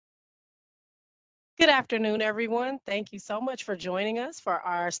Good afternoon, everyone. Thank you so much for joining us for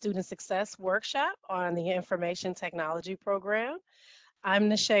our Student Success Workshop on the Information Technology Program. I'm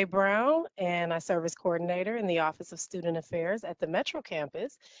Nashay Brown, and I serve as coordinator in the Office of Student Affairs at the Metro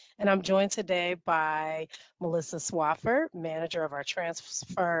Campus. And I'm joined today by Melissa Swafford, manager of our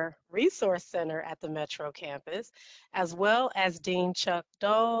Transfer Resource Center at the Metro Campus, as well as Dean Chuck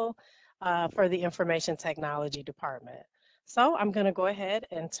Dole for the Information Technology Department. So I'm going to go ahead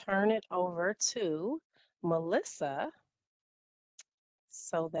and turn it over to Melissa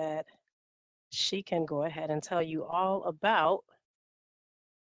so that she can go ahead and tell you all about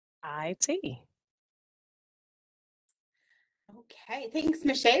IT. Okay, thanks,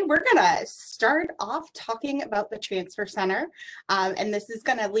 Michelle. We're gonna start off talking about the Transfer Center, and this is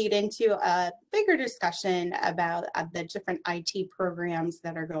gonna lead into a bigger discussion about the different IT programs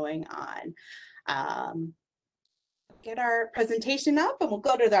that are going on. Um, get our presentation up and we'll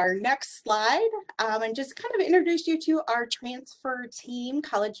go to our next slide and just kind of introduce you to our transfer team,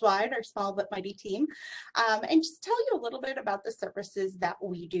 college-wide, our small but mighty team, and just tell you a little bit about the services that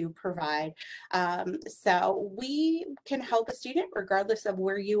we do provide. So we can help a student regardless of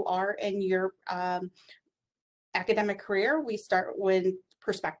where you are in your academic career. We start with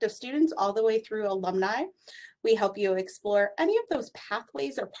prospective students all the way through alumni. We help you explore any of those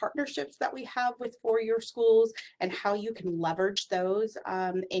pathways or partnerships that we have with four-year schools and how you can leverage those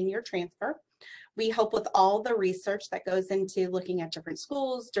in your transfer. We help with all the research that goes into looking at different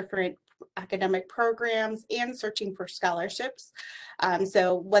schools, different academic programs, and searching for scholarships.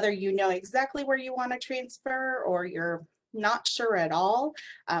 So whether you know exactly where you want to transfer or you're not sure at all,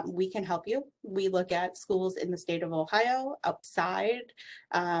 we can help you. We look at schools in the state of Ohio, outside,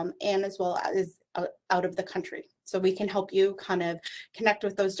 and as well as out of the country. So we can help you kind of connect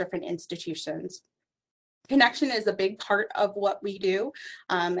with those different institutions. Connection is a big part of what we do,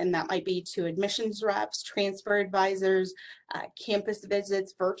 and that might be to admissions reps, transfer advisors, campus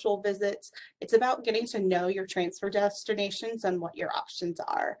visits, virtual visits. It's about getting to know your transfer destinations and what your options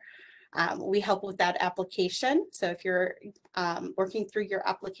are. We help with that application. So if you're working through your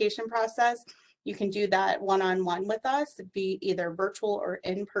application process, you can do that one-on-one with us, be either virtual or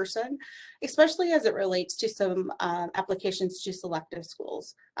in person, especially as it relates to some applications to selective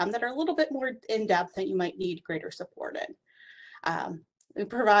schools that are a little bit more in-depth that you might need greater support in. We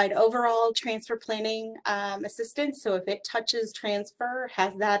provide overall transfer planning assistance. So if it touches transfer,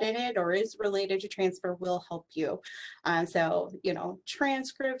 has that in it, or is related to transfer, we'll help you. So, you know,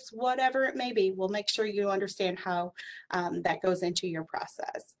 transcripts, whatever it may be, we'll make sure you understand how that goes into your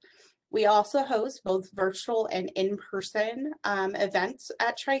process. We also host both virtual and in-person events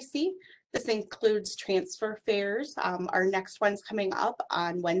at Tri-C. This includes transfer fairs. Our next one's coming up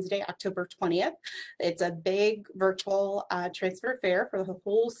on Wednesday, October 20th. It's a big virtual transfer fair for the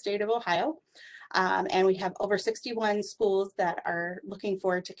whole state of Ohio. And we have over 61 schools that are looking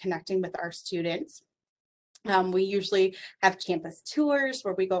forward to connecting with our students. We usually have campus tours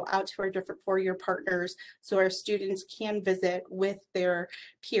where we go out to our different four-year partners so our students can visit with their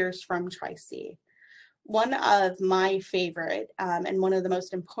peers from Tri-C. One of my favorite and one of the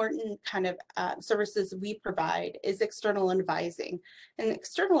most important kind of services we provide is external advising. And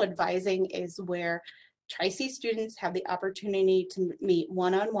external advising is where Tri-C students have the opportunity to meet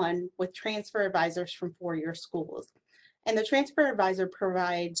one-on-one with transfer advisors from four-year schools. And the transfer advisor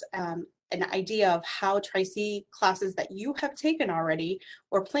provides an idea of how Tri-C classes that you have taken already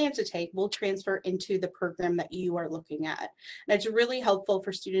or plan to take will transfer into the program that you are looking at. And it's really helpful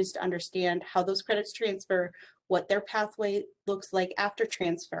for students to understand how those credits transfer, what their pathway looks like after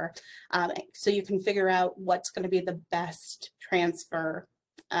transfer, so you can figure out what's going to be the best transfer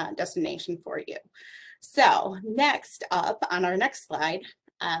destination for you. So next up on our next slide,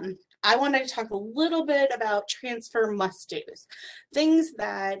 I want to talk a little bit about transfer must-dos, things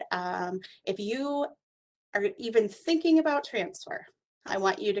that if you are even thinking about transfer, I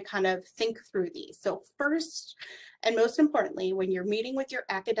want you to kind of think through these. So first and most importantly, when you're meeting with your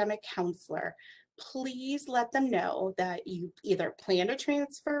academic counselor, please let them know that you either plan to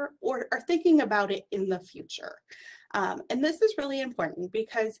transfer or are thinking about it in the future. And this is really important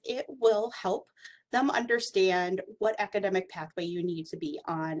because it will help them understand what academic pathway you need to be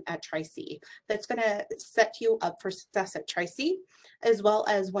on at Tri-C. That's going to set you up for success at Tri-C as well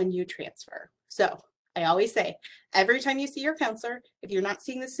as when you transfer. So I always say, every time you see your counselor, if you're not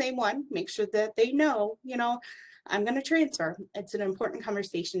seeing the same one, make sure that they know, you know, I'm going to transfer. It's an important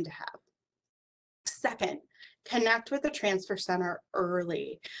conversation to have. Second, connect with the transfer center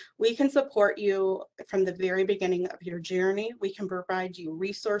early. We can support you from the very beginning of your journey. We can provide you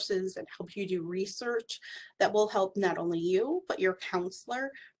resources and help you do research that will help not only you, but your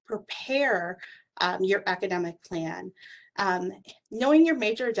counselor prepare your academic plan. Knowing your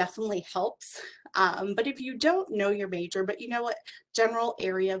major definitely helps, but if you don't know your major, but you know what general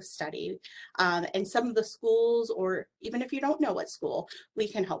area of study, and some of the schools, or even if you don't know what school, we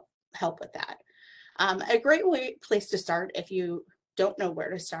can help with that. A great place to start if you don't know where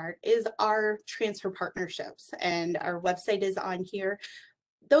to start is our transfer partnerships, and our website is on here.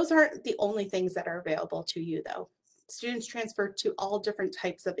 Those aren't the only things that are available to you though. Students transfer to all different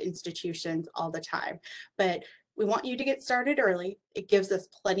types of institutions all the time, but we want you to get started early. It gives us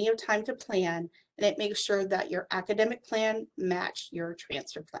plenty of time to plan, and it makes sure that your academic plan match your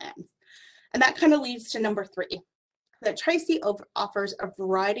transfer plan. And that kind of leads to number 3, that Tri-C offers a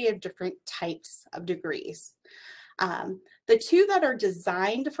variety of different types of degrees. The 2 that are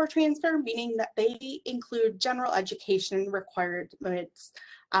designed for transfer, meaning that they include general education requirements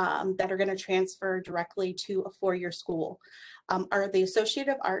that are going to transfer directly to a 4-year school, are the Associate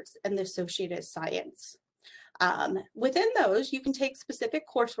of Arts and the Associate of Science. Within those, you can take specific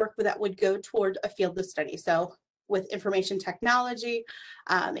coursework that would go toward a field of study. So with information technology,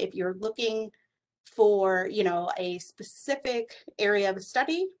 if you're looking for, a specific area of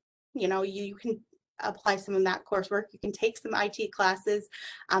study, you can apply some of that coursework. You can take some IT classes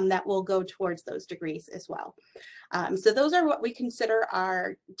that will go towards those degrees as well. So those are what we consider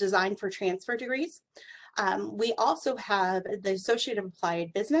our design for transfer degrees. We also have the Associate of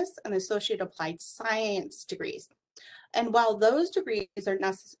Applied Business and Associate of Applied Science degrees. And while those degrees are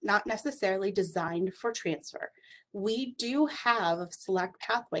not necessarily designed for transfer, we do have select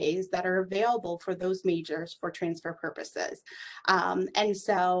pathways that are available for those majors for transfer purposes. And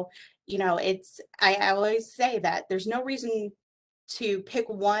so, I always say that there's no reason to pick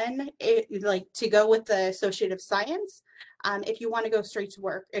one, to go with the Associate of Science. If you want to go straight to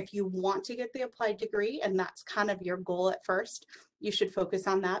work, if you want to get the applied degree, and that's kind of your goal at first, you should focus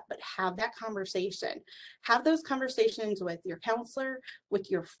on that, but have that conversation. Have those conversations with your counselor, with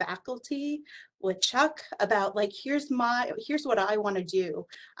your faculty, with Chuck about here's what I want to do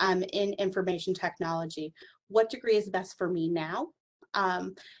in information technology. What degree is best for me now?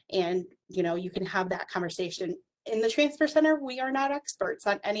 And you can have that conversation. In the Transfer Center, we are not experts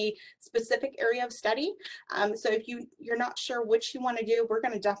on any specific area of study. So if you're not sure which you want to do, we're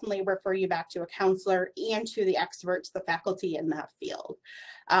going to definitely refer you back to a counselor and to the experts, the faculty in that field.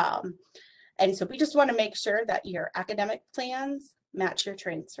 And so we just want to make sure that your academic plans match your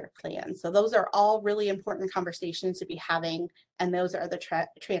transfer plan. So those are all really important conversations to be having, and those are the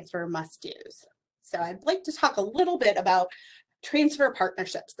transfer must-dos. So I'd like to talk a little bit about transfer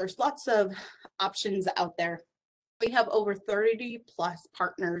partnerships. There's lots of options out there. We have over 30 plus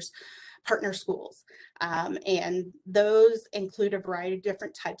partner schools, and those include a variety of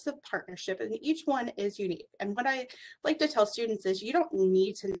different types of partnership, and each one is unique. And what I like to tell students is you don't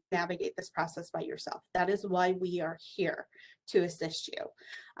need to navigate this process by yourself. That is why we are here, to assist you.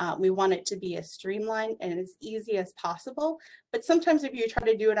 We want it to be as streamlined and as easy as possible, but sometimes if you try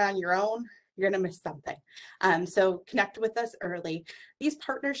to do it on your own, you're going to miss something. So connect with us early. These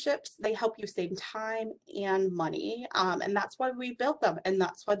partnerships, they help you save time and money, and that's why we built them, and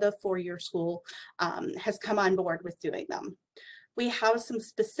that's why the 4-year school has come on board with doing them. We have some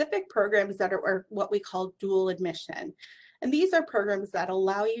specific programs that are what we call dual admission, and these are programs that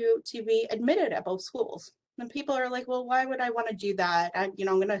allow you to be admitted at both schools. And people are like, well, why would I want to do that? I'm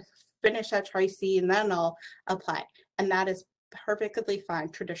going to finish at Tri-C and then I'll apply, and that is perfectly fine.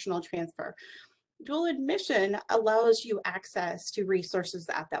 Traditional transfer. Dual admission allows you access to resources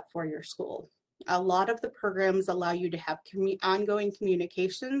at that 4-year school. A lot of the programs allow you to have ongoing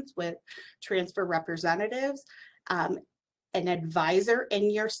communications with transfer representatives, an advisor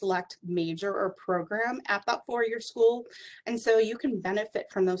in your select major or program at that 4-year school. And so you can benefit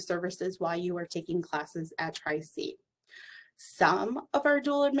from those services while you are taking classes at Tri-C. Some of our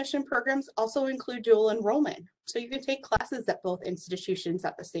dual admission programs also include dual enrollment. So you can take classes at both institutions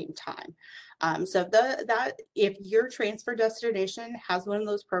at the same time. So if your transfer destination has one of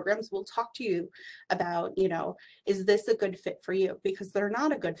those programs, we'll talk to you about, is this a good fit for you? Because they're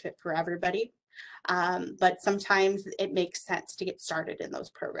not a good fit for everybody. But sometimes it makes sense to get started in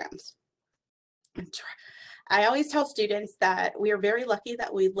those programs. I always tell students that we are very lucky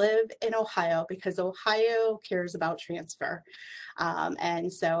that we live in Ohio, because Ohio cares about transfer.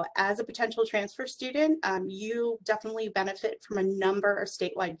 And so as a potential transfer student, you definitely benefit from a number of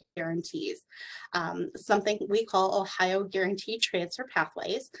statewide guarantees. Something we call Ohio Guaranteed Transfer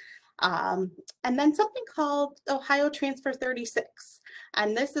Pathways. And then something called Ohio Transfer 36.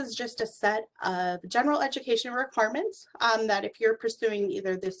 And this is just a set of general education requirements that if you're pursuing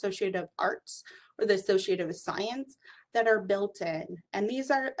either the Associate of Arts or the Associate of Science, that are built in. And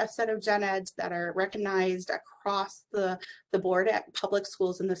these are a set of gen eds that are recognized across the board at public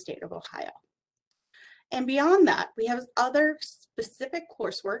schools in the state of Ohio. And beyond that, we have other specific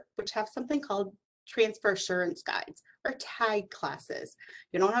coursework, which have something called transfer assurance guides or tag classes.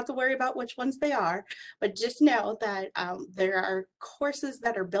 You don't have to worry about which ones they are, but just know that there are courses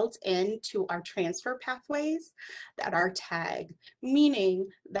that are built into our transfer pathways that are tagged, meaning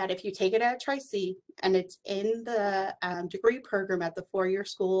that if you take it at Tri-C and it's in the degree program at the four-year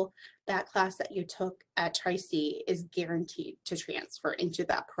school, that class that you took at Tri-C is guaranteed to transfer into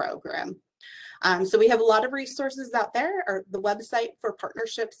that program. So we have a lot of resources out there. The website for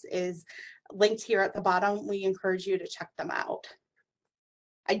partnerships is linked here at the bottom. We encourage you to check them out.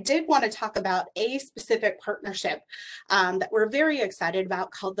 I did want to talk about a specific partnership that we're very excited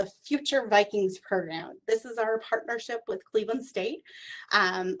about called the Future Vikings program. This is our partnership with Cleveland State.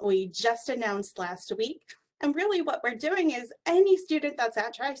 We just announced last week. And really what we're doing is any student that's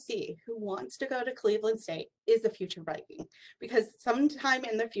at Tri-C who wants to go to Cleveland State is a future Viking, because sometime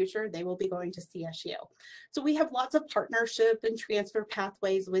in the future, they will be going to CSU. So we have lots of partnership and transfer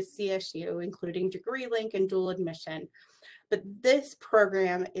pathways with CSU, including DegreeLink and dual admission. But this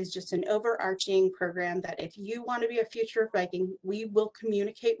program is just an overarching program that if you want to be a future Viking, we will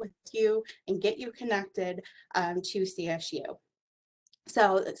communicate with you and get you connected to CSU.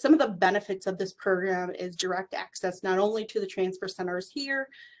 So some of the benefits of this program is direct access not only to the transfer centers here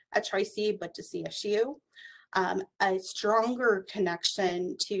at Tri-C, but to CSU, a stronger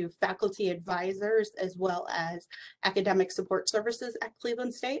connection to faculty advisors as well as academic support services at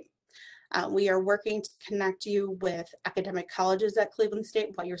Cleveland State. We are working to connect you with academic colleges at Cleveland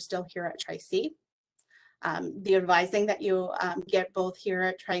State while you're still here at Tri-C. The advising that you get both here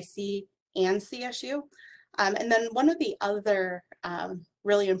at Tri-C and CSU. And then one of the other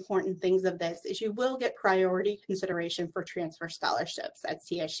really important things of this is you will get priority consideration for transfer scholarships at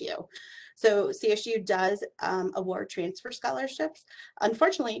CSU. So CSU does award transfer scholarships.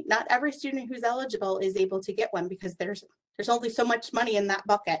 Unfortunately, not every student who's eligible is able to get one because there's only so much money in that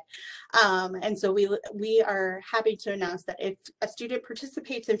bucket. And so we are happy to announce that if a student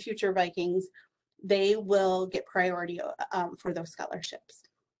participates in Future Vikings, they will get priority for those scholarships.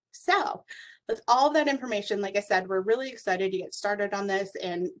 So with all of that information, like I said, we're really excited to get started on this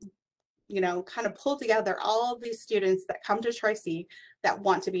and, you know, kind of pull together all of these students that come to Tri-C that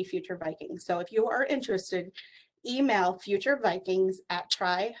want to be future Vikings. So if you are interested, email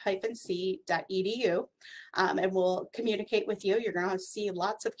futurevikings@tri-c.edu and we'll communicate with you. You're going to see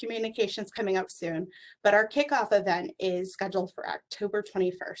lots of communications coming up soon, but our kickoff event is scheduled for October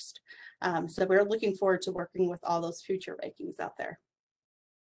 21st. So we're looking forward to working with all those future Vikings out there.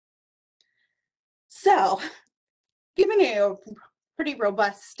 So, giving you a pretty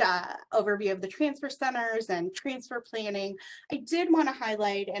robust overview of the transfer centers and transfer planning, I did want to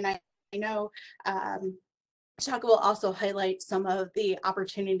highlight, and I know Chuck will also highlight some of the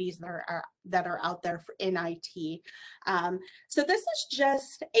opportunities that are out there in IT. So this is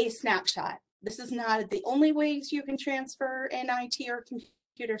just a snapshot. This is not the only ways you can transfer in IT or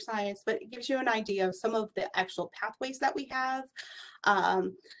computer science, but it gives you an idea of some of the actual pathways that we have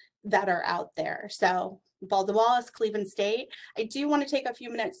that are out there. So Baldwin-Wallace, Cleveland State. I do want to take a few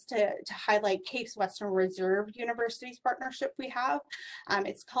minutes to highlight Case Western Reserve University's partnership we have.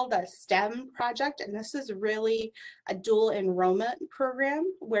 It's called a STEM project, and this is really a dual enrollment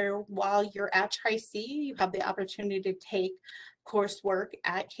program where while you're at Tri-C, you have the opportunity to take coursework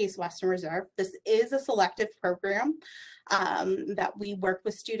at Case Western Reserve. This is a selective program that we work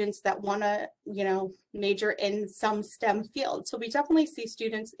with students that want to, you know, major in some STEM field. So we definitely see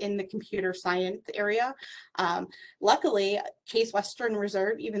students in the computer science area. Luckily, Case Western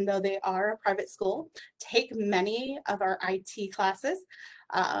Reserve, even though they are a private school, take many of our IT classes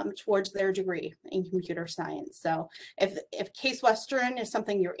towards their degree in computer science. So if Case Western is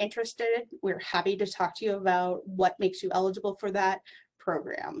something you're interested in, we're happy to talk to you about what makes you eligible for that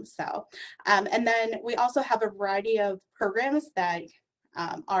program. So, and then we also have a variety of programs that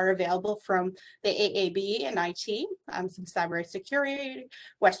are available from the AAB and IT, some cybersecurity.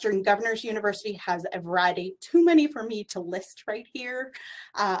 Western Governors University has a variety, too many for me to list right here.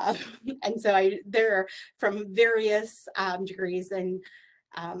 And so they're from various degrees in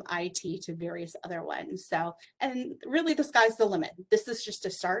IT to various other ones. So, and really the sky's the limit. This is just a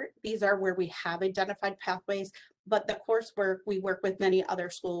start. These are where we have identified pathways, but the coursework, we work with many other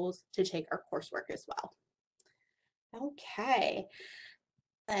schools to take our coursework as well. Okay.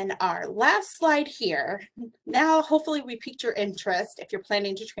 And our last slide here. Now, hopefully we piqued your interest if you're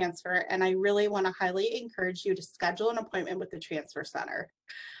planning to transfer, and I really want to highly encourage you to schedule an appointment with the Transfer Center.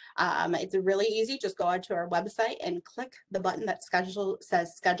 It's really easy. Just go onto our website and click the button that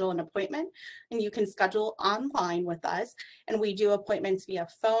says schedule an appointment, and you can schedule online with us. And we do appointments via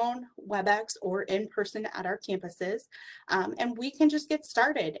phone, WebEx, or in person at our campuses. And we can just get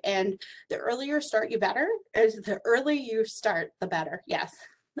started. And the earlier start, the earlier you start, the better. Yes.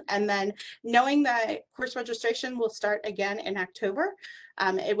 And then knowing that course registration will start again in October,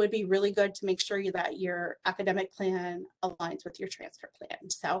 it would be really good to make sure that your academic plan aligns with your transfer plan.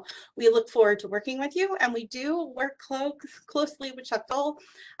 So we look forward to working with you, and we do work closely with Chuck Dole.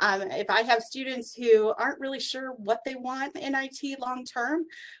 If I have students who aren't really sure what they want in IT long term,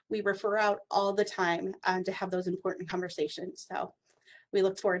 we refer out all the time to have those important conversations. So we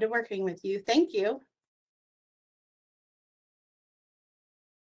look forward to working with you. Thank you.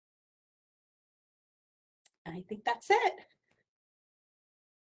 I think that's it.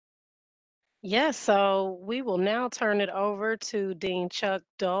 Yes, so we will now turn it over to Dean Chuck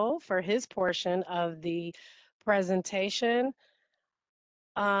Dole for his portion of the presentation.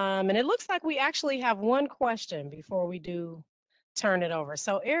 And it looks like we actually have one question before we do turn it over.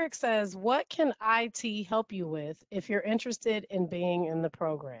 So Eric says, what can IT help you with if you're interested in being in the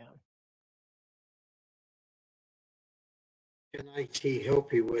program? Can IT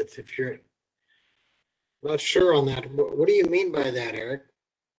help you with if you're not sure on that? What do you mean by that, Eric?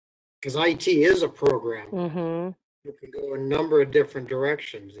 Because IT is a program. Mm-hmm. You can go a number of different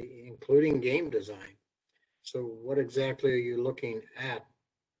directions, including game design. So what exactly are you looking at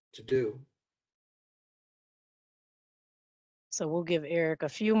to do? So we'll give Eric a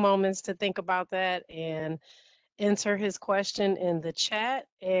few moments to think about that and enter his question in the chat.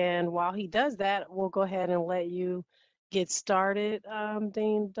 And while he does that, we'll go ahead and let you get started,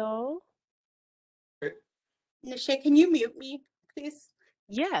 Dean Dole. Nisha, can you mute me, please?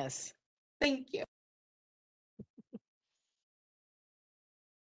 Yes. Thank you.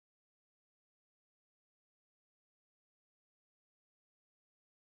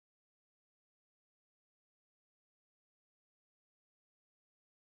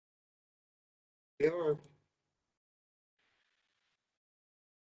 We are.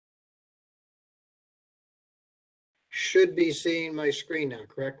 Should be seeing my screen now,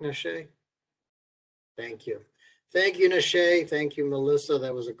 correct, Nashe? Thank you. Thank you, Nashe. Thank you, Melissa.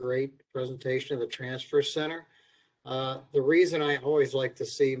 That was a great presentation of the Transfer Center. The reason I always like to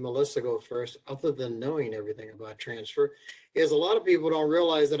see Melissa go first, other than knowing everything about transfer, is a lot of people don't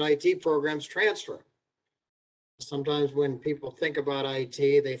realize that IT programs transfer. Sometimes when people think about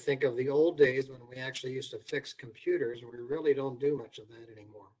IT, they think of the old days when we actually used to fix computers, and we really don't do much of that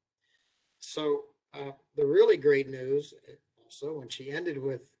anymore. So the really great news also, when she ended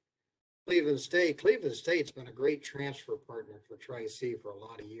with Cleveland State's been a great transfer partner for Tri-C for a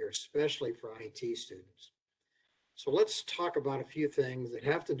lot of years, especially for IT students. So let's talk about a few things that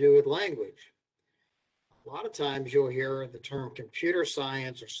have to do with language. A lot of times you'll hear the term computer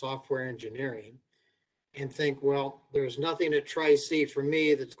science or software engineering and think, well, there's nothing at Tri-C for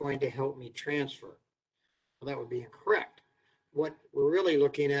me that's going to help me transfer. Well, that would be incorrect. What we're really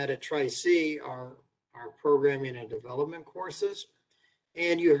looking at Tri-C are our programming and development courses.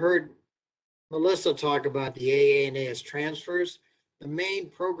 And you heard Melissa talk about the AA and AS transfers. The main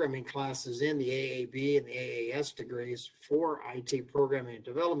programming classes in the AAB and the AAS degrees for IT programming and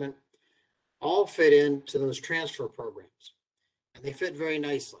development all fit into those transfer programs, and they fit very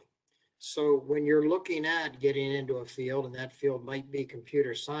nicely. So when you're looking at getting into a field, and that field might be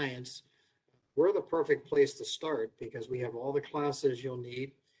computer science, we're the perfect place to start because we have all the classes you'll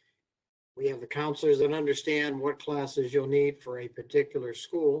need. We have the counselors that understand what classes you'll need for a particular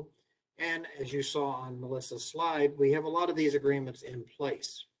school. And as you saw on Melissa's slide, we have a lot of these agreements in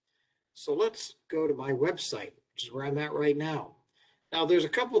place. So let's go to my website, which is where I'm at right now. Now, there's a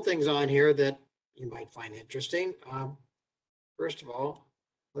couple things on here that you might find interesting. First of all,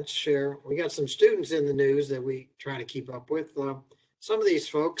 let's share. We got some students in the news that we try to keep up with. Some of these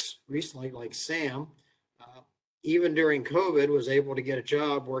folks recently, like Sam, even during COVID, was able to get a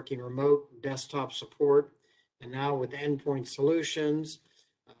job working remote desktop support. And now with Endpoint Solutions,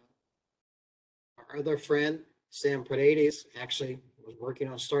 our other friend, Sam Paredes, actually was working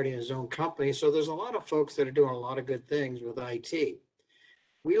on starting his own company. So there's a lot of folks that are doing a lot of good things with IT.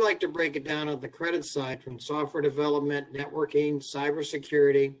 We like to break it down on the credit side from software development, networking,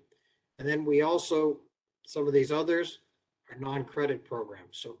 cybersecurity. And then we also, some of these others are non-credit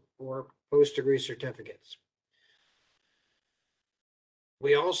programs, so or post-degree certificates.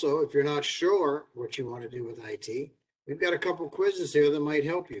 We also, if you're not sure what you want to do with IT, we've got a couple quizzes here that might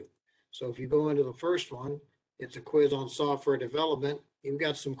help you. So if you go into the first one, it's a quiz on software development. You've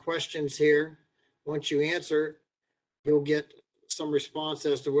got some questions here. Once you answer, you'll get some response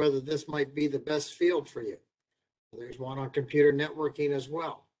as to whether this might be the best field for you. There's one on computer networking as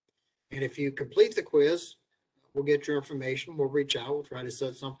well. And if you complete the quiz, we'll get your information. We'll reach out. We'll try to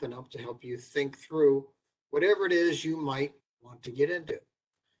set something up to help you think through whatever it is you might want to get into.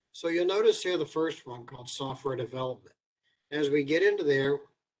 So you'll notice here the first one called software development. As we get into there,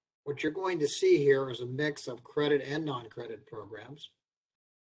 what you're going to see here is a mix of credit and non-credit programs.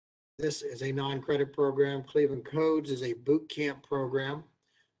 This is a non-credit program. Cleveland Codes is a boot camp program.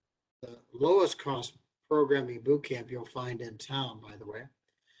 The lowest cost programming boot camp you'll find in town, by the way.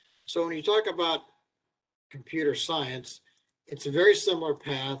 So when you talk about computer science, it's a very similar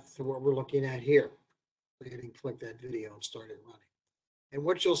path to what we're looking at here. Go ahead and click that video and start it running. And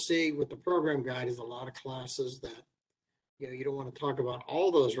what you'll see with the program guide is a lot of classes that, you don't want to talk about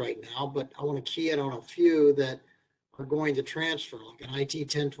all those right now, but I want to key in on a few that are going to transfer, like an IT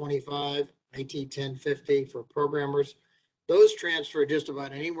 1025, IT 1050 for programmers. Those transfer just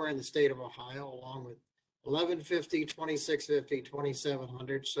about anywhere in the state of Ohio, along with 1150, 2650,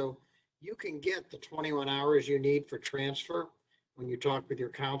 2700. So you can get the 21 hours you need for transfer when you talk with your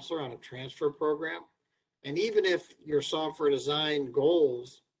counselor on a transfer program. And even if your software design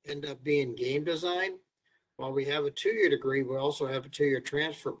goals end up being game design, while we have a 2-year degree, we also have a 2-year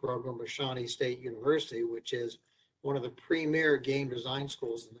transfer program with Shawnee State University, which is one of the premier game design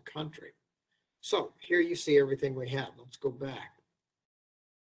schools in the country. So here you see everything we have. Let's go back.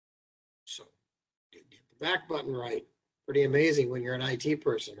 So get the back button right. Pretty amazing when you're an IT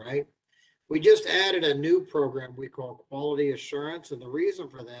person, right? We just added a new program we call Quality Assurance. And the reason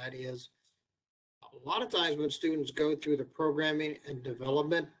for that is a lot of times when students go through the programming and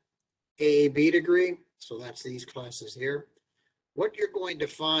development AAB degree, so that's these classes here, what you're going to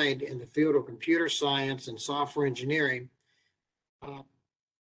find in the field of computer science and software engineering,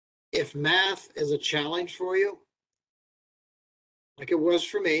 if math is a challenge for you, like it was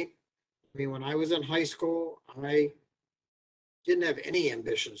for me. I mean, when I was in high school, I didn't have any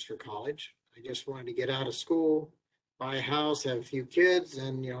ambitions for college. I just wanted to get out of school, buy a house, have a few kids,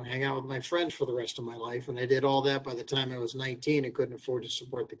 and hang out with my friends for the rest of my life. And I did all that by the time I was 19 and couldn't afford to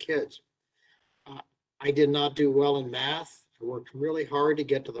support the kids. I did not do well in math. I worked really hard to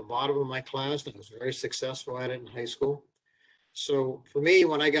get to the bottom of my class, and I was very successful at it in high school. So for me,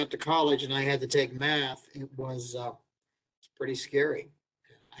 when I got to college and I had to take math, it was pretty scary.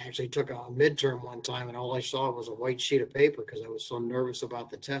 I actually took a midterm one time, and all I saw was a white sheet of paper because I was so nervous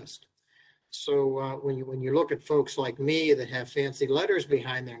about the test. So when you look at folks like me that have fancy letters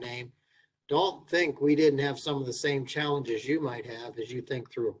behind their name, don't think we didn't have some of the same challenges you might have as you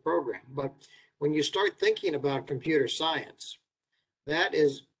think through a program. But when you start thinking about computer science, that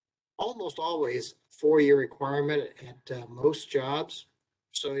is almost always a 4-year requirement at most jobs.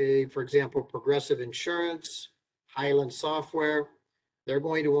 So for example, Progressive Insurance, Highland Software, they're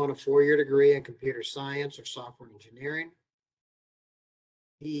going to want a 4-year degree in computer science or software engineering.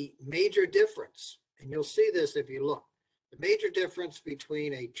 The major difference, and you'll see this if you look, the major difference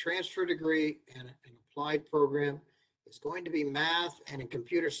between a transfer degree and an applied program is going to be math, and in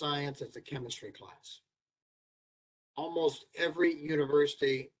computer science, it's a chemistry class. Almost every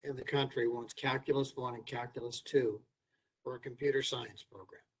university in the country wants Calculus 1 and Calculus 2 for a computer science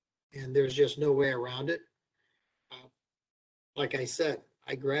program. And there's just no way around it. Like I said,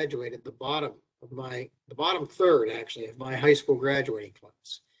 I graduated the bottom third, actually, of my high school graduating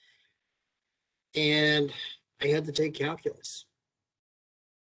class. And I had to take calculus.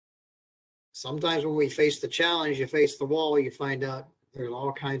 Sometimes when we face the challenge, you face the wall, you find out there's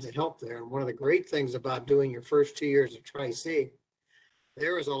all kinds of help there. And one of the great things about doing your first 2 years at Tri-C,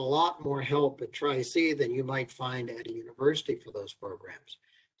 there is a lot more help at Tri-C than you might find at a university for those programs.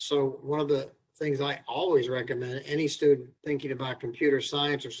 So one of the things I always recommend any student thinking about computer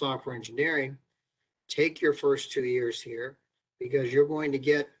science or software engineering, take your first 2 years here, because you're going to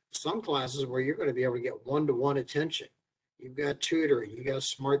get some classes where you're going to be able to get one-to-one attention. You've got tutoring, you got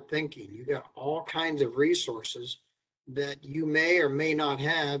smart thinking, you got all kinds of resources that you may or may not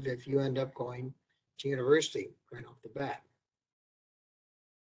have if you end up going to university right off the bat.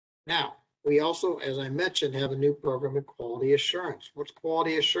 Now, we also, as I mentioned, have a new program in quality assurance. What's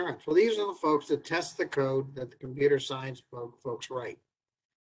quality assurance? Well, these are the folks that test the code that the computer science folks write.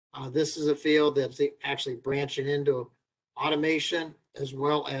 This is a field that's actually branching into automation as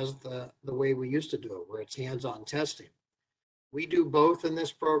well as the way we used to do it, where it's hands-on testing. We do both in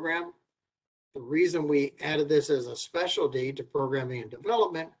this program. The reason we added this as a specialty to programming and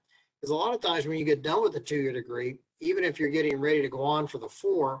development is a lot of times when you get done with the 2-year degree, even if you're getting ready to go on for the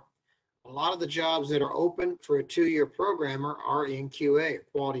 4, a lot of the jobs that are open for a 2-year programmer are in QA,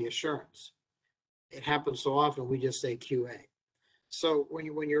 quality assurance. It happens so often we just say QA. So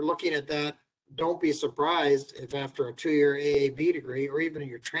when you're looking at that, don't be surprised if after a 2-year AAB degree or even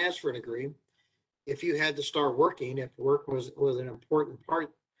your transfer degree, if you had to start working, if work was an important part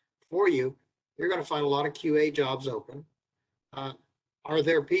for you, you're going to find a lot of QA jobs open. Are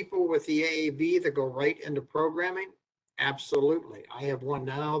there people with the AAB that go right into programming? Absolutely. I have one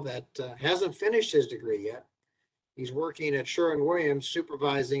now that hasn't finished his degree yet. He's working at Sherwin-Williams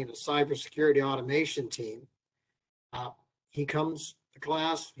supervising a cybersecurity automation team. He comes to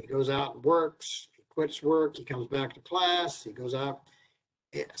class, he goes out and works, he quits work, he comes back to class, he goes out,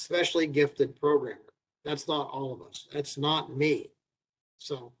 especially gifted programmer. That's not all of us. That's not me.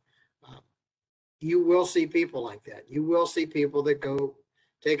 So you will see people like that. You will see people that go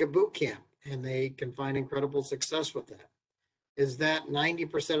take a boot camp and they can find incredible success with that. Is that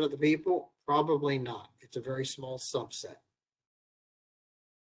 90% of the people? Probably not. It's a very small subset.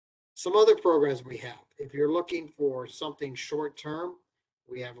 Some other programs we have, if you're looking for something short term,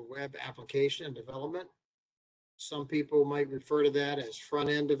 we have a web application development. Some people might refer to that as front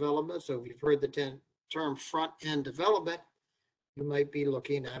end development. So if you've heard the term front end development, you might be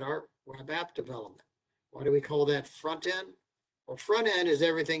looking at our web app development. Why do we call that front end? Well, front end is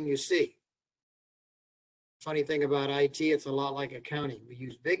everything you see. Funny thing about IT, it's a lot like accounting. We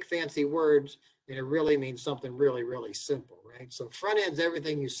use big fancy words and it really means something really, really simple, right? So front end is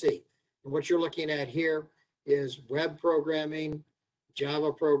everything you see. And what you're looking at here is web programming,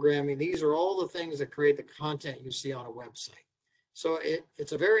 Java programming. These are all the things that create the content you see on a website. So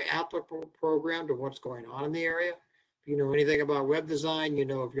it's a very applicable program to what's going on in the area. If you know anything about web design, you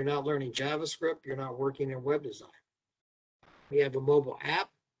know if you're not learning JavaScript, you're not working in web design. We have a mobile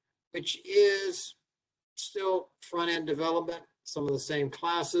app, which is still front-end development, some of the same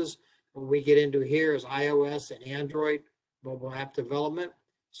classes. What we get into here is iOS and Android mobile app development.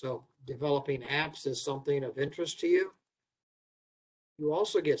 So developing apps is something of interest to you. You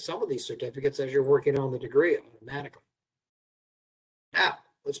also get some of these certificates as you're working on the degree automatically. Now,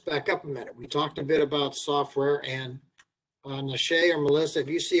 let's back up a minute. We talked a bit about software, and Nashay or Melissa, if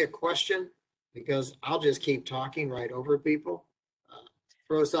you see a question, because I'll just keep talking right over people.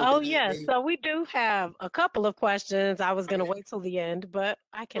 Throw something Oh, at yes. me. So we do have a couple of questions. I was going to Okay. wait till the end, but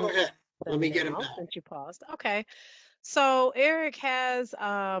I can Go ahead. ask Let me get now them now. since you paused. Okay. So Eric has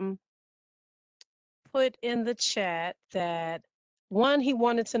put in the chat that one, he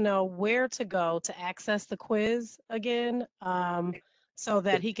wanted to know where to go to access the quiz again, so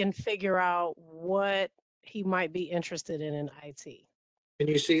that he can figure out what he might be interested in IT. Can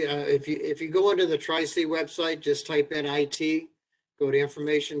you see, if you go into the Tri-C website, just type in IT, go to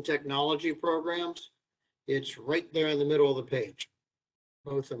Information Technology Programs. It's right there in the middle of the page.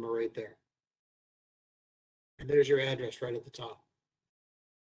 Both of them are right there. And there's your address right at the top.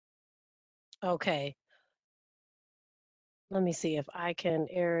 Okay. Let me see if I can,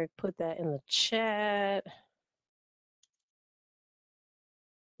 Eric, put that in the chat.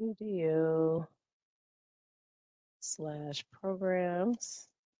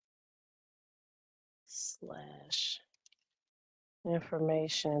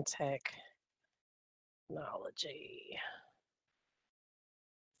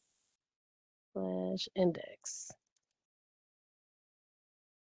 technology/index.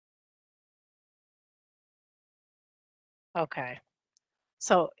 Okay.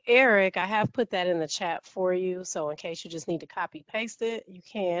 So Eric, I have put that in the chat for you. So in case you just need to copy paste it, you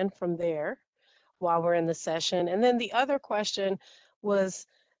can from there while we're in the session. And then the other question was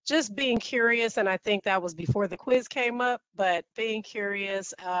just being curious, and I think that was before the quiz came up, but being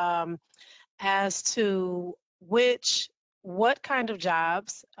curious as to what kind of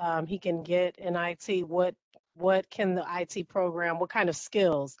jobs he can get in IT, what can the IT program, what kind of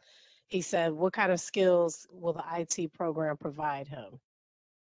skills, he said, what kind of skills will the IT program provide him?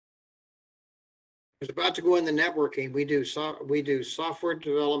 I was about to go into networking. We do software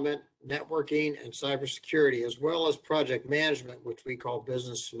development, networking, and cybersecurity, as well as project management, which we call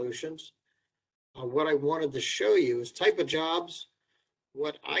business solutions. What I wanted to show you is type of jobs.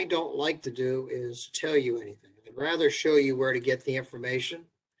 What I don't like to do is tell you anything. I'd rather show you where to get the information,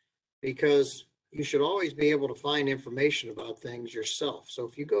 because you should always be able to find information about things yourself. So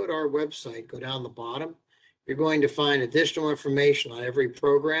if you go to our website, go down the bottom, you're going to find additional information on every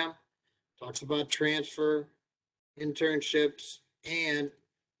program. Talks about transfer, internships, and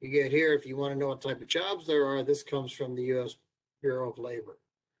you get here, if you want to know what type of jobs there are, this comes from the U.S. Bureau of Labor.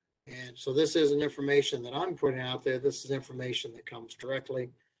 And so this isn't information that I'm putting out there. This is information that comes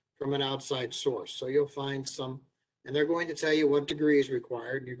directly from an outside source. So you'll find some, and they're going to tell you what degree is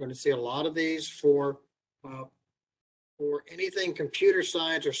required. You're going to see a lot of these for anything computer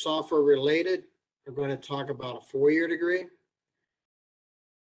science or software related. We're going to talk about a 4-year degree.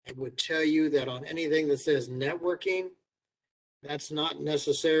 I would tell you that on anything that says networking, that's not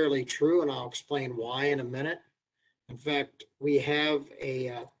necessarily true, and I'll explain why in a minute. In fact, we have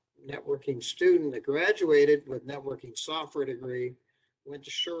a networking student that graduated with networking software degree, went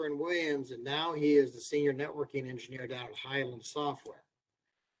to Sherwin-Williams, and now he is the senior networking engineer down at Highland Software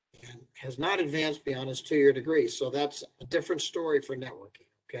and has not advanced beyond his 2-year degree. So that's a different story for networking,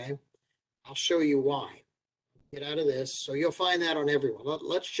 okay? I'll show you why. Get out of this. So you'll find that on everyone.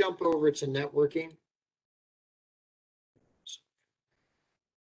 Let's jump over to networking.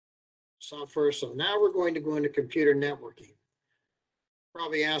 Software. So now we're going to go into computer networking.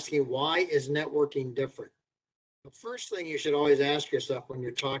 Probably asking, why is networking different? The first thing you should always ask yourself when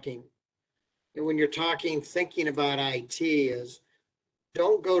you're talking, thinking about IT is,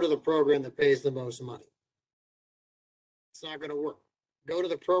 don't go to the program that pays the most money. It's not going to work. Go to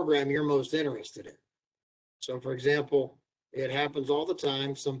the program you're most interested in. So for example, it happens all the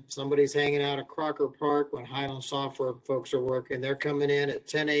time. Somebody's hanging out at Crocker Park when Highland Software folks are working. They're coming in at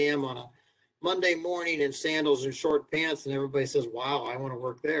 10 a.m. on a Monday morning in sandals and short pants, and everybody says, wow, I want to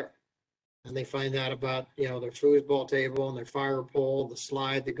work there. And they find out about, their foosball table and their fire pole, the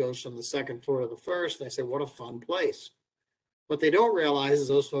slide that goes from the second floor to the first. And they say, what a fun place. What they don't realize is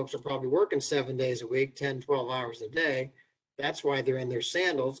those folks are probably working 7 days a week, 10, 12 hours a day. That's why they're in their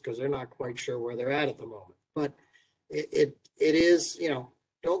sandals, because they're not quite sure where they're at the moment. But it is,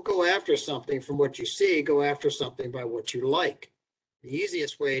 don't go after something from what you see, go after something by what you like. The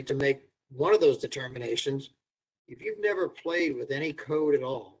easiest way to make one of those determinations, if you've never played with any code at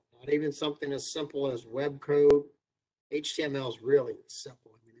all, not even something as simple as web code, HTML is really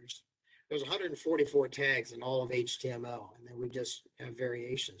simple. I mean, there's 144 tags in all of HTML, and then we just have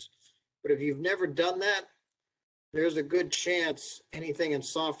variations. But if you've never done that, there's a good chance anything in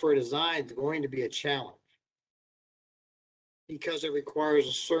software design is going to be a challenge, because it requires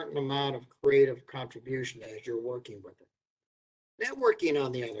a certain amount of creative contribution as you're working with it. Networking,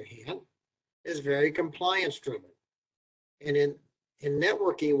 on the other hand, is very compliance driven. And in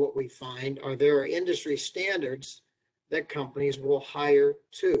networking, what we find are there are industry standards that companies will hire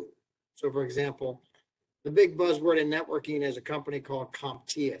to. So for example, the big buzzword in networking is a company called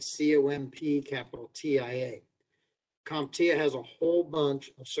CompTIA, C-O-M-P capital T-I-A. CompTIA has a whole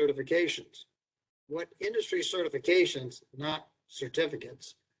bunch of certifications. What industry certifications, not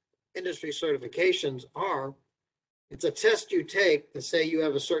certificates, industry certifications are, it's a test you take to say you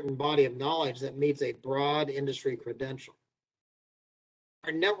have a certain body of knowledge that meets a broad industry credential.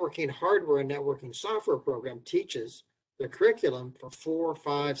 Our networking hardware and networking software program teaches the curriculum for 4,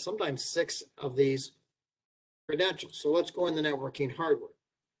 5, sometimes 6 of these credentials. So let's go into networking hardware.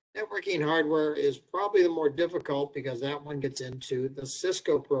 Networking hardware is probably the more difficult because that one gets into the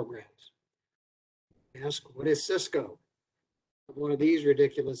Cisco programs. Ask, what is Cisco? One of these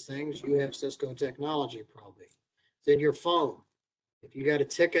ridiculous things, you have Cisco technology probably. It's in your phone. If you got a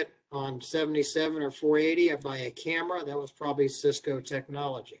ticket on 77 or 480 by a camera, that was probably Cisco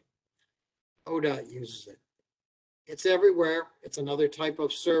technology. ODOT uses it. It's everywhere. It's another type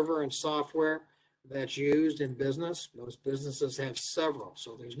of server and software that's used in business. Most businesses have several.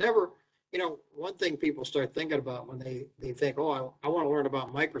 So there's never, one thing people start thinking about when they think, oh, I want to learn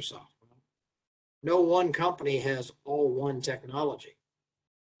about Microsoft. No one company has all one technology.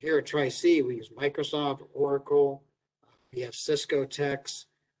 Here at Tri-C, we use Microsoft, Oracle, we have Cisco techs,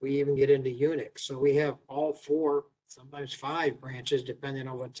 we even get into Unix. So we have all 4, sometimes 5 branches, depending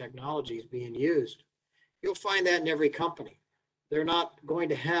on what technology is being used. You'll find that in every company. They're not going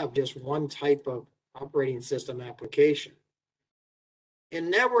to have just one type of operating system application.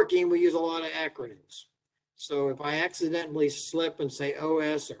 In networking, we use a lot of acronyms. So if I accidentally slip and say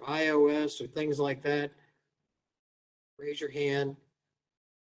OS or iOS or things like that, raise your hand,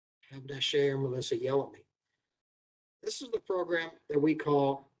 have Nashay or Melissa yell at me. This is the program that we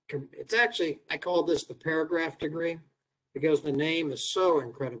call, it's actually, I call this the paragraph degree because the name is so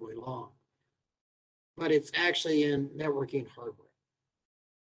incredibly long, but it's actually in networking hardware.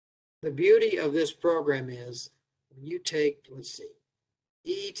 The beauty of this program is when you take, let's see,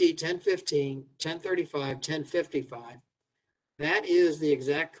 EET 1015, 1035, 1055, that is the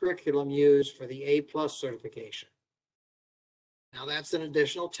exact curriculum used for the A+ certification. Now that's an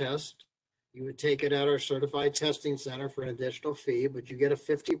additional test. You would take it at our certified testing center for an additional fee, but you get a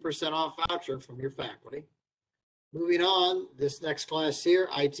 50% off voucher from your faculty. Moving on, this next class here,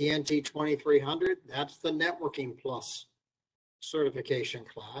 ITNT 2300, that's the Networking Plus certification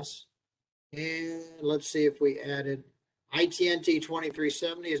class. And let's see if we added ITNT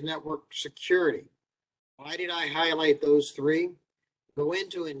 2370 is network security. Why did I highlight those 3? Go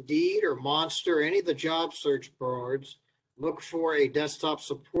into Indeed or Monster, any of the job search boards, look for a desktop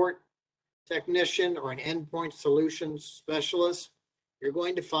support technician or an endpoint solutions specialist. You're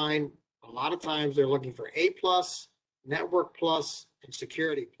going to find a lot of times they're looking for A+, Network Plus, and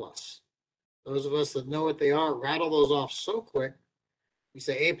Security Plus. Those of us that know what they are rattle those off so quick. We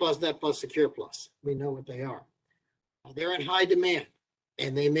say A+, Net Plus, Secure Plus. We know what they are. They're in high demand,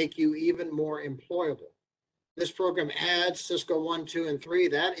 and they make you even more employable. This program adds Cisco 1, 2, and 3.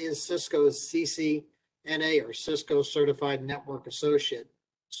 That is Cisco's CCNA, or Cisco Certified Network Associate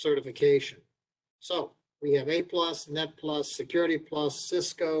certification. So we have A+, Net Plus, Security Plus,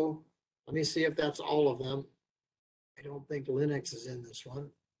 Cisco. Let me see if that's all of them. I don't think Linux is in this one.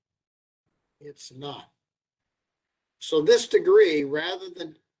 It's not. So this degree, rather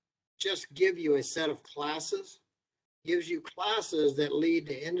than just give you a set of classes, gives you classes that lead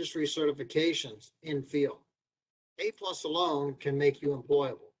to industry certifications in field. A+ alone can make you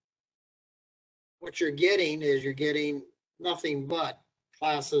employable. What you're getting is you're getting nothing but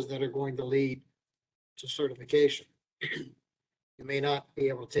classes that are going to lead to certification. You may not be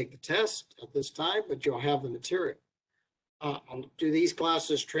able to take the test at this time, but you'll have the material. Do these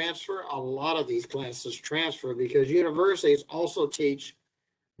classes transfer? A lot of these classes transfer because universities also teach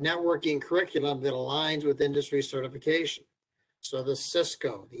networking curriculum that aligns with industry certification. So the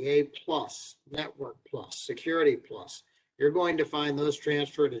Cisco, the A+, Network Plus, Security Plus, you're going to find those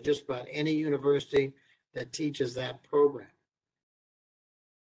transfer to just about any university that teaches that program.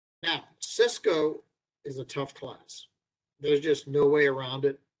 Now, Cisco is a tough class. There's just no way around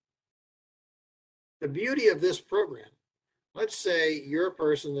it. The beauty of this program, let's say you're a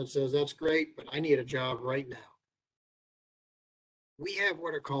person that says, that's great, but I need a job right now. We have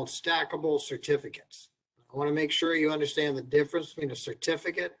what are called stackable certificates. I want to make sure you understand the difference between a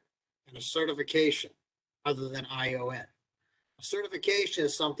certificate and a certification other than ION. A certification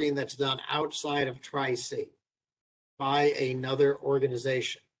is something that's done outside of Tri-C by another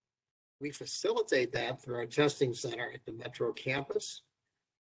organization. We facilitate that through our testing center at the Metro campus.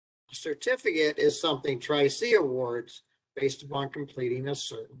 A certificate is something Tri-C awards based upon completing a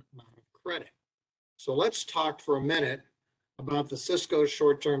certain amount of credit. So let's talk for a minute about the Cisco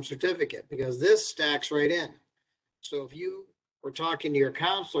short-term certificate, because this stacks right in. So if you were talking to your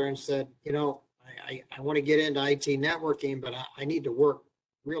counselor and said, you know, I want to get into IT networking, but I need to work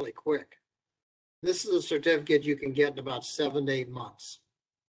really quick. This is a certificate you can get in about 7 to 8 months.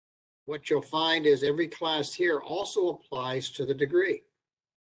 What you'll find is every class here also applies to the degree.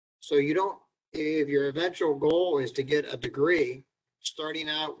 So you don't, if your eventual goal is to get a degree, starting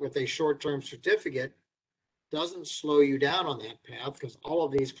out with a short-term certificate doesn't slow you down on that path, because all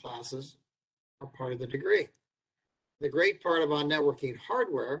of these classes are part of the degree. The great part about networking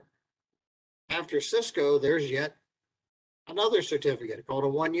hardware, after Cisco, there's yet another certificate called a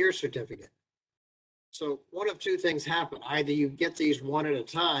 1-year certificate. So one of two things happen. Either you get these one at a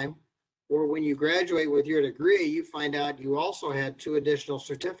time, or when you graduate with your degree, you find out you also had 2 additional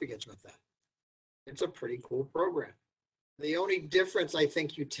certificates with that. It's a pretty cool program. The only difference I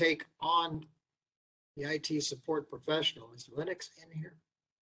think you take on the IT support professional, is Linux in here?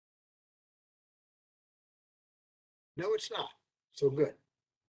 No, it's not. So good.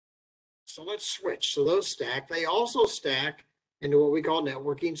 So let's switch. So those stack. They also stack into what we call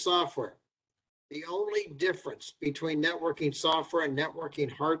networking software. The only difference between networking software and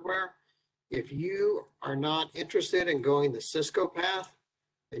networking hardware, if you are not interested in going the Cisco path,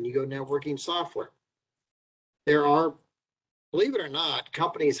 then you go networking software. There are, believe it or not,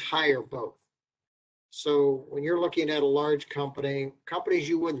 companies hire both. So when you're looking at a large company, companies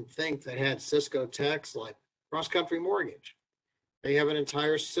you wouldn't think that had Cisco techs, like Cross Country Mortgage, they have an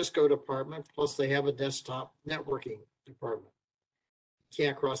entire Cisco department, plus they have a desktop networking department. You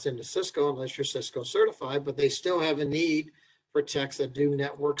can't cross into Cisco unless you're Cisco certified, but they still have a need for techs that do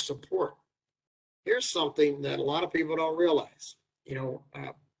network support. Here's something that a lot of people don't realize. You know,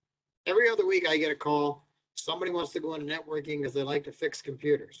 every other week I get a call, somebody wants to go into networking because they like to fix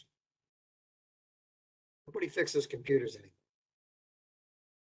computers. Nobody fixes computers anymore.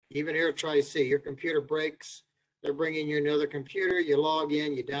 Even here at Tri-C, your computer breaks, they're bringing you another computer, you log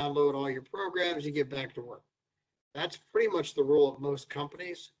in, you download all your programs, you get back to work. That's pretty much the rule of most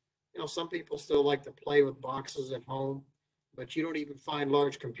companies. You know, some people still like to play with boxes at home, but you don't even find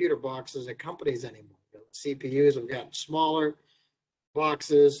large computer boxes at companies anymore. The CPUs have gotten smaller,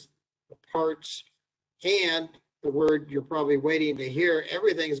 boxes, the parts, and the word you're probably waiting to hear,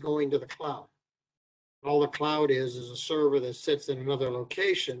 everything's going to the cloud. All the cloud is a server that sits in another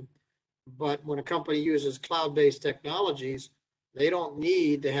location. But when a company uses cloud-based technologies, they don't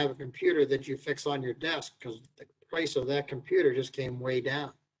need to have a computer that you fix on your desk, because the price of that computer just came way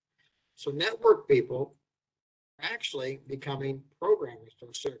down. So network people actually becoming programmers to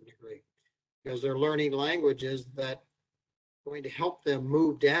a certain degree because they're learning languages that are going to help them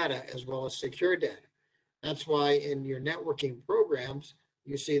move data as well as secure data. That's why in your networking programs,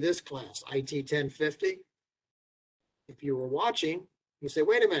 you see this class, IT 1050. If you were watching, you say,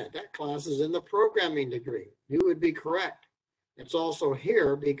 wait a minute, that class is in the programming degree. You would be correct. It's also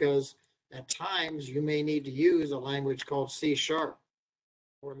here because at times you may need to use a language called C#,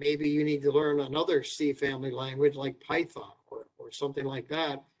 or maybe you need to learn another C family language like Python or something like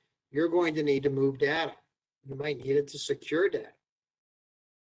that. You're going to need to move data. You might need it to secure data.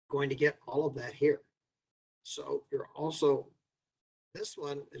 Going to get all of that here. So you're also, this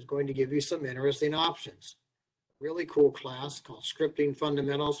one is going to give you some interesting options. Really cool class called Scripting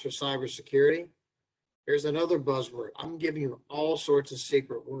Fundamentals for Cybersecurity. Here's another buzzword. I'm giving you all sorts of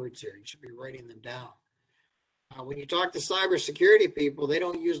secret words here. You should be writing them down. When you talk to cybersecurity people, they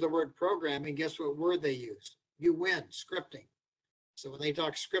don't use the word programming. Guess what word they use? You win, scripting. So when they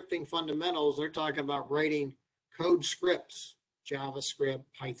talk scripting fundamentals, they're talking about writing code scripts, JavaScript,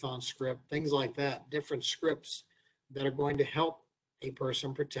 Python script, things like that, different scripts that are going to help a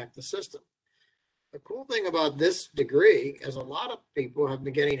person protect the system. The cool thing about this degree is a lot of people have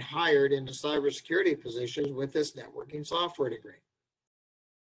been getting hired into cybersecurity positions with this networking software degree.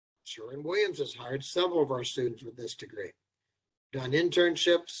 Sherwin-Williams has hired several of our students with this degree. Done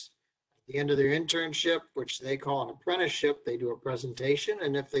internships. At the end of their internship, which they call an apprenticeship, they do a presentation.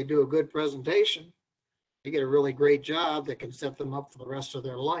 And if they do a good presentation, they get a really great job that can set them up for the rest of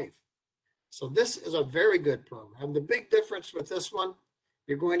their life. So this is a very good program. The big difference with this one,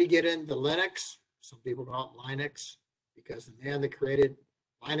 you're going to get into Linux. Some people call it Linux because the man that created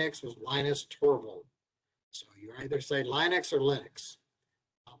Linux was Linus Torvald. So you either say Linux or Linux.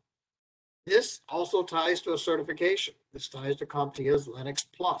 This also ties to a certification. This ties to CompTIA's Linux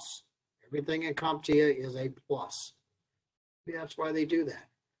Plus. Everything in CompTIA is a plus. That's why they do that.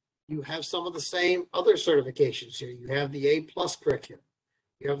 You have some of the same other certifications here. You have the A+ curriculum.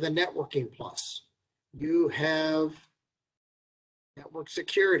 You have the Networking Plus. You have Network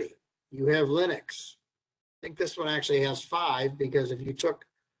Security. You have Linux. I think this one actually has 5 because if you took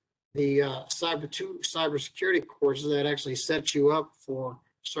the cybersecurity courses, that actually sets you up for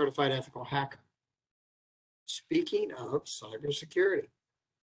Certified Ethical Hacker. Speaking of cybersecurity,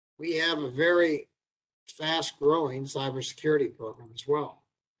 we have a very fast-growing cybersecurity program as well.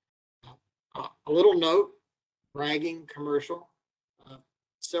 A little note, bragging commercial.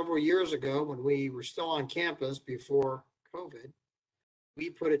 Several years ago, when we were still on campus before COVID, we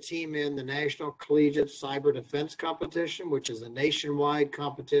put a team in the National Collegiate Cyber Defense Competition, which is a nationwide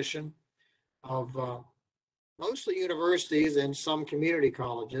competition of mostly universities and some community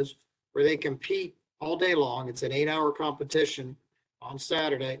colleges where they compete all day long. It's an 8-hour competition on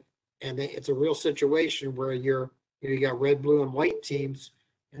Saturday, and it's a real situation where you got red, blue, and white teams,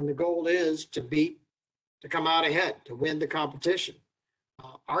 and the goal is to come out ahead, to win the competition.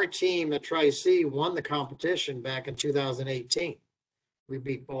 Our team at Tri-C won the competition back in 2018. We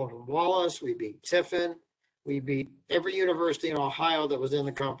beat Baldwin-Wallace, we beat Tiffin, we beat every university in Ohio that was in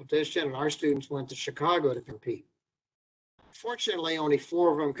the competition, and our students went to Chicago to compete. Fortunately, only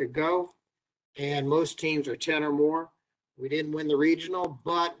 4 of them could go, and most teams are 10 or more. We didn't win the regional,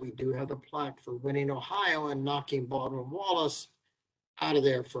 but we do have the plaque for winning Ohio and knocking Baldwin-Wallace out of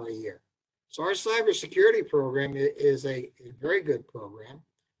there for a year. So our cybersecurity program is a very good program.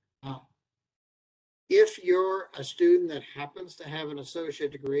 If you're a student that happens to have an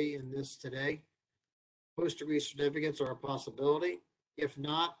associate degree in this today, post-degree certificates are a possibility. If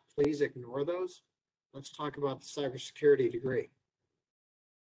not, please ignore those. Let's talk about the cybersecurity degree.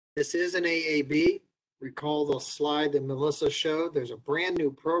 This is an AAB. Recall the slide that Melissa showed. There's a brand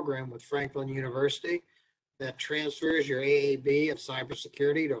new program with Franklin University that transfers your AAB of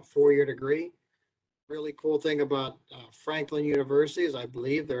cybersecurity to a 4-year degree. Really cool thing about Franklin University is I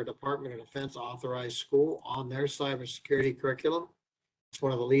believe they're a Department of Defense authorized school on their cybersecurity curriculum. It's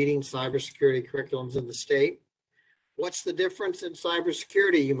one of the leading cybersecurity curriculums in the state. What's the difference in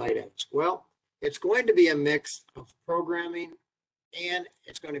cybersecurity, you might ask? Well, it's going to be a mix of programming and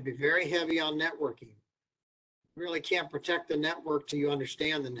it's going to be very heavy on networking. You really can't protect the network till you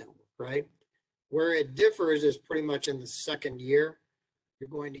understand the network, right? Where it differs is pretty much in the 2nd year. You're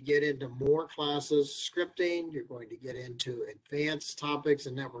going to get into more classes, scripting. You're going to get into advanced topics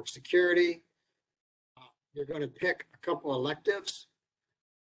in network security. You're going to pick a couple electives.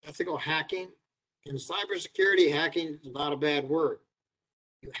 Ethical hacking. In cybersecurity, hacking is not a bad word.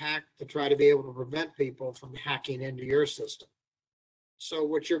 You hack to try to be able to prevent people from hacking into your system. So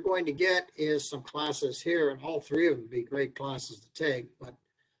what you're going to get is some classes here, and all 3 of them would be great classes to take, but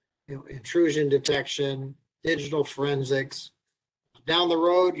intrusion detection, digital forensics. Down the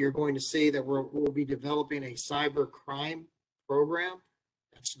road, you're going to see that we'll be developing a cyber crime program.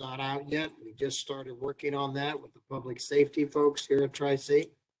 That's not out yet. We just started working on that with the public safety folks here at Tri-C.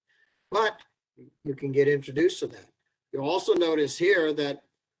 But you can get introduced to that. You'll also notice here that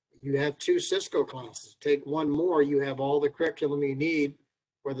you have 2 Cisco classes. Take one more, you have all the curriculum you need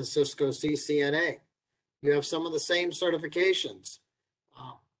for the Cisco CCNA. You have some of the same certifications.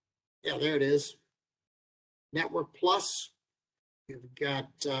 Yeah, there it is. Network Plus. You've got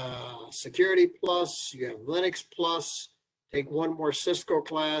Security Plus. You have Linux Plus. Take one more Cisco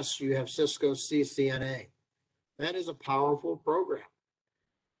class. You have Cisco CCNA. That is a powerful program.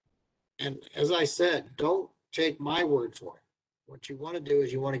 And as I said, don't take my word for it. What you want to do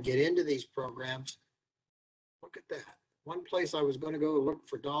is you want to get into these programs. Look at that. One place I was going to go look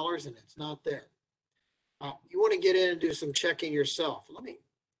for dollars and it's not there. You want to get in and do some checking yourself. Let me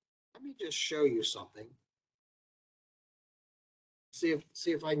just show you something. See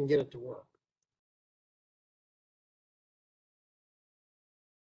if I can get it to work.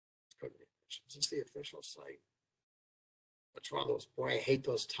 Is this the official site? What's one of those? Boy, I hate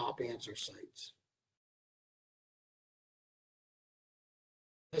those top answer sites.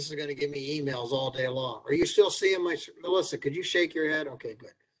 This is going to give me emails all day long. Are you still seeing my, Melissa, could you shake your head? Okay,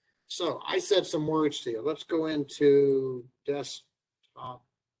 good. So I said some words to you. Let's go into desktop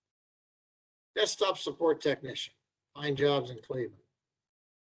support technician. Find jobs in Cleveland.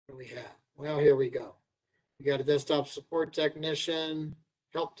 What do we have? Well, here we go. We got a desktop support technician,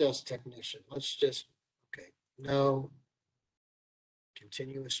 help desk technician. Let's just, okay, no,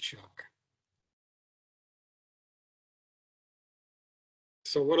 continuous chuck.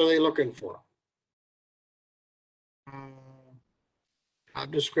 So what are they looking for?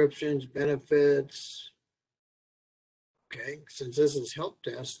 Job descriptions, benefits. Okay, since this is help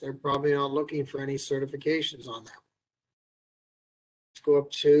desk, they're probably not looking for any certifications on that. Let's go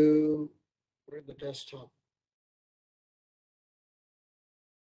up to, where's the desktop?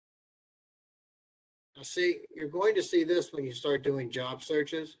 Now see, you're going to see this when you start doing job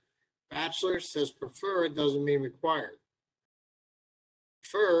searches. Bachelor says preferred, doesn't mean required.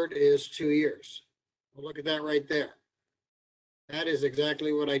 Preferred is 2 years. Well, look at that right there. That is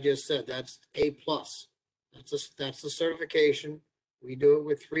exactly what I just said. That's A+. That's the certification. We do it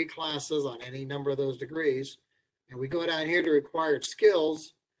with 3 classes on any number of those degrees. And we go down here to required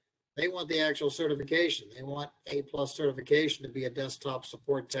skills. They want the actual certification. They want A+ certification to be a desktop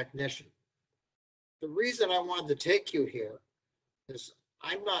support technician. The reason I wanted to take you here is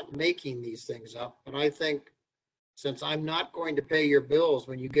I'm not making these things up, but I think since I'm not going to pay your bills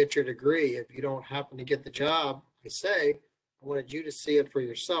when you get your degree, if you don't happen to get the job, I wanted you to see it for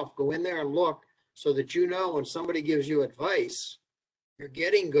yourself. Go in there and look so that you know when somebody gives you advice, you're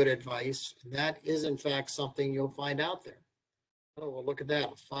getting good advice, and that is in fact something you'll find out there. Oh, well, look at that,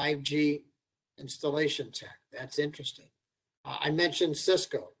 a 5G installation tech. That's interesting. I mentioned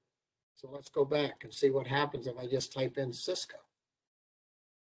Cisco. So let's go back and see what happens if I just type in Cisco.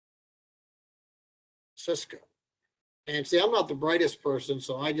 Cisco. And see, I'm not the brightest person,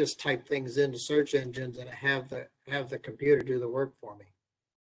 so I just type things into search engines and I have the computer do the work for me.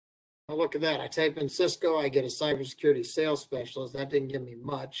 Oh, look at that. I type in Cisco, I get a cybersecurity sales specialist. That didn't give me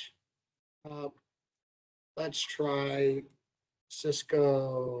much. Let's try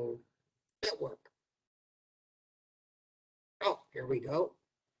Cisco network. Oh, here we go.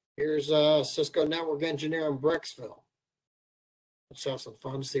 Here's a Cisco network engineer in Brecksville. Let's have some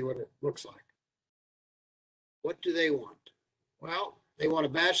fun, see what it looks like. What do they want? Well, they want a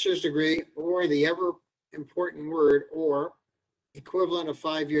bachelor's degree or the ever important word or equivalent of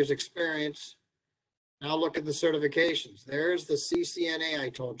 5 years experience. Now look at the certifications. There's the CCNA I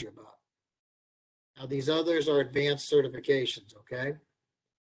told you about. Now these others are advanced certifications, okay?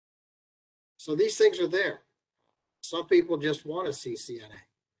 So these things are there. Some people just want a CCNA.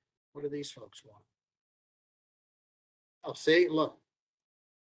 What do these folks want? Oh, see, look.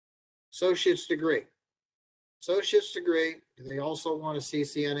 Associate's degree. Associate's degree. Do they also want a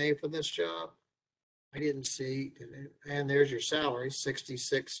CCNA for this job? I didn't see. And there's your salary,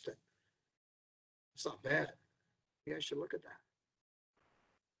 66. It's not bad. You guys should look at that.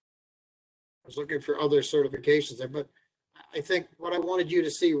 I was looking for other certifications there, but I think what I wanted you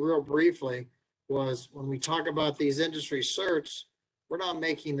to see real briefly was when we talk about these industry certs, we're not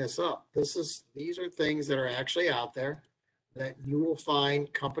making this up. These are things that are actually out there that you will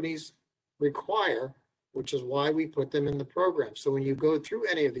find companies require, which is why we put them in the program. So when you go through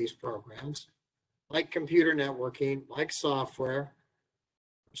any of these programs, like computer networking, like software,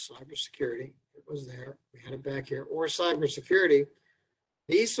 or cybersecurity, it was there, we had it back here, or cybersecurity,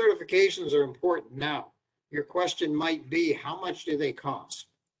 these certifications are important now. Your question might be, how much do they cost?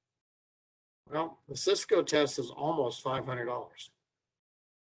 Well, the Cisco test is almost $500.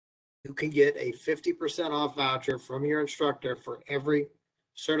 You can get a 50% off voucher from your instructor for every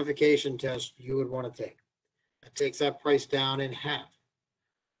certification test you would want to take. That takes that price down in half.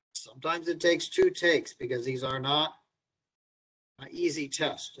 Sometimes it takes 2 takes because these are not easy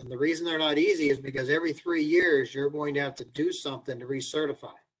tests. And the reason they're not easy is because every 3 years, you're going to have to do something to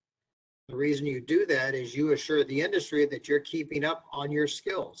recertify. The reason you do that is you assure the industry that you're keeping up on your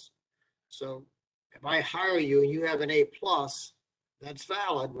skills. So if I hire you and you have an A+, that's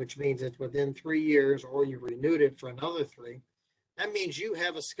valid, which means it's within 3 years or you renewed it for another 3. That means you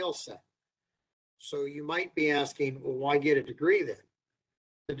have a skill set. So you might be asking, well, why get a degree then?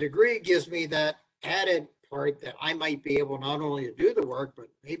 The degree gives me that added part that I might be able not only to do the work, but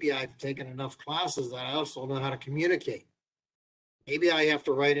maybe I've taken enough classes that I also know how to communicate. Maybe I have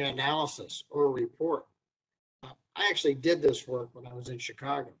to write an analysis or a report. I actually did this work when I was in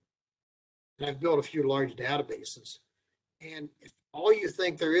Chicago. And I've built a few large databases. And if all you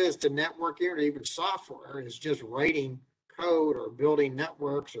think there is to networking or even software is just writing code or building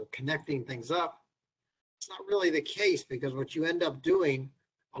networks or connecting things up, it's not really the case, because what you end up doing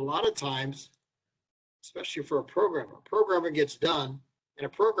a lot of times, especially for a programmer gets done, and a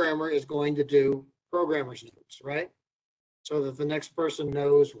programmer is going to do programmer's notes, right? So that the next person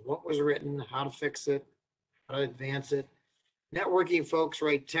knows what was written, how to fix it, how to advance it. Networking folks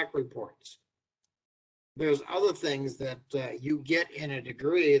write tech reports. There's other things that you get in a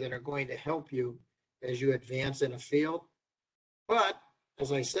degree that are going to help you as you advance in a field. But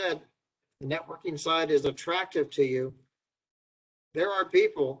as I said, the networking side is attractive to you. There are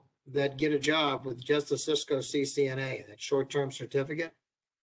people that get a job with just a Cisco CCNA, that short-term certificate.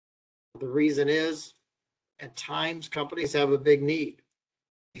 The reason is, at times, companies have a big need.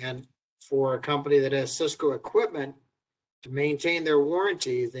 And for a company that has Cisco equipment, to maintain their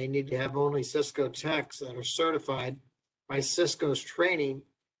warranties, they need to have only Cisco techs that are certified by Cisco's training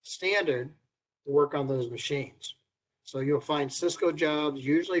standard to work on those machines. So you'll find Cisco jobs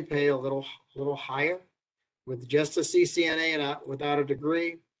usually pay a little higher with just a CCNA and without a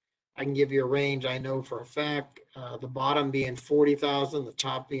degree. I can give you a range. I know for a fact, the bottom being 40,000, the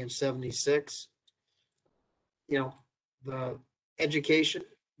top being 76. You know, the education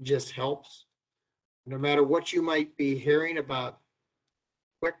just helps. No matter what you might be hearing about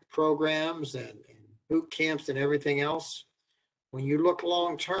quick programs and boot camps and everything else, when you look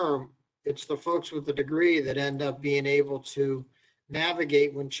long term, it's the folks with the degree that end up being able to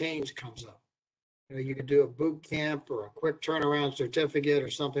navigate when change comes up. You know, you could do a boot camp or a quick turnaround certificate or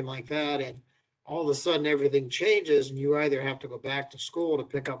something like that, and all of a sudden everything changes and you either have to go back to school to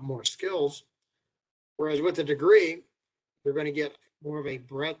pick up more skills, whereas with a degree, you're going to get more of a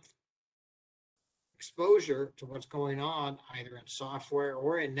breadth exposure to what's going on either in software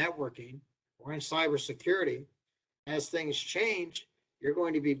or in networking or in cybersecurity. As things change, you're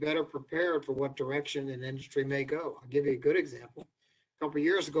going to be better prepared for what direction an industry may go. I'll give you a good example. A couple of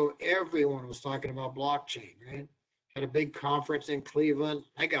years ago, everyone was talking about blockchain, right? Had a big conference in Cleveland.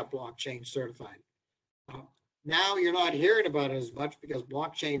 I got blockchain certified. Now you're not hearing about it as much because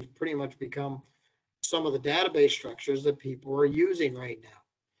blockchain's pretty much become some of the database structures that people are using right now.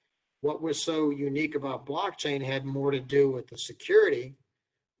 What was so unique about blockchain had more to do with the security.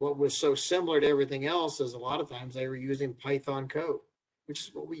 What was so similar to everything else is a lot of times they were using Python code, which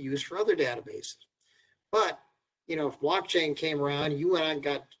is what we use for other databases. But, you know, if blockchain came around, you went out and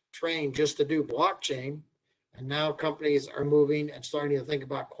got trained just to do blockchain, and now companies are moving and starting to think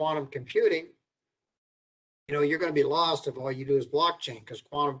about quantum computing, you know, you're going to be lost if all you do is blockchain, because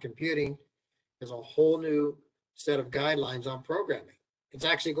quantum computing is a whole new set of guidelines on programming. It's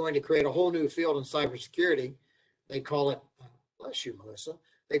actually going to create a whole new field in cybersecurity. They call it, bless you, Melissa,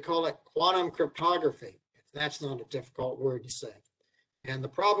 they call it quantum cryptography. That's not a difficult word to say. And the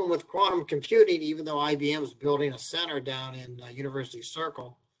problem with quantum computing, even though IBM is building a center down in University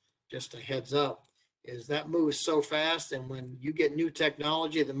Circle, just a heads up, is that moves so fast. And when you get new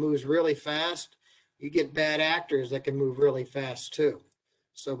technology that moves really fast, you get bad actors that can move really fast too.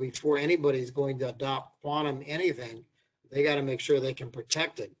 So before anybody's going to adopt quantum anything, they got to make sure they can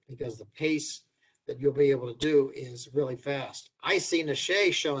protect it, because the pace that you'll be able to do is really fast. I see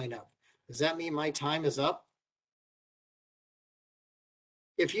Nashay showing up. Does that mean my time is up?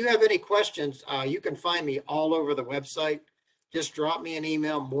 If you have any questions, you can find me all over the website. Just drop me an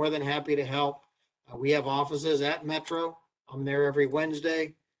email. More than happy to help. We have offices at Metro. I'm there every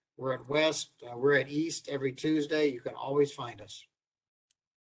Wednesday. We're at West. We're at East every Tuesday. You can always find us.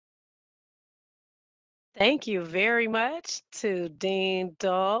 Thank you very much to Dean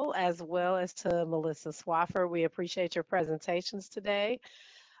Dull as well as to Melissa Swafford. We appreciate your presentations today.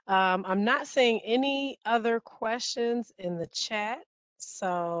 I'm not seeing any other questions in the chat,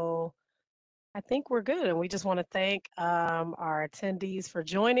 so I think we're good. And we just want to thank our attendees for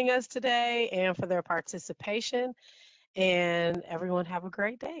joining us today and for their participation. And everyone have a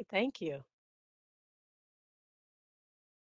great day. Thank you.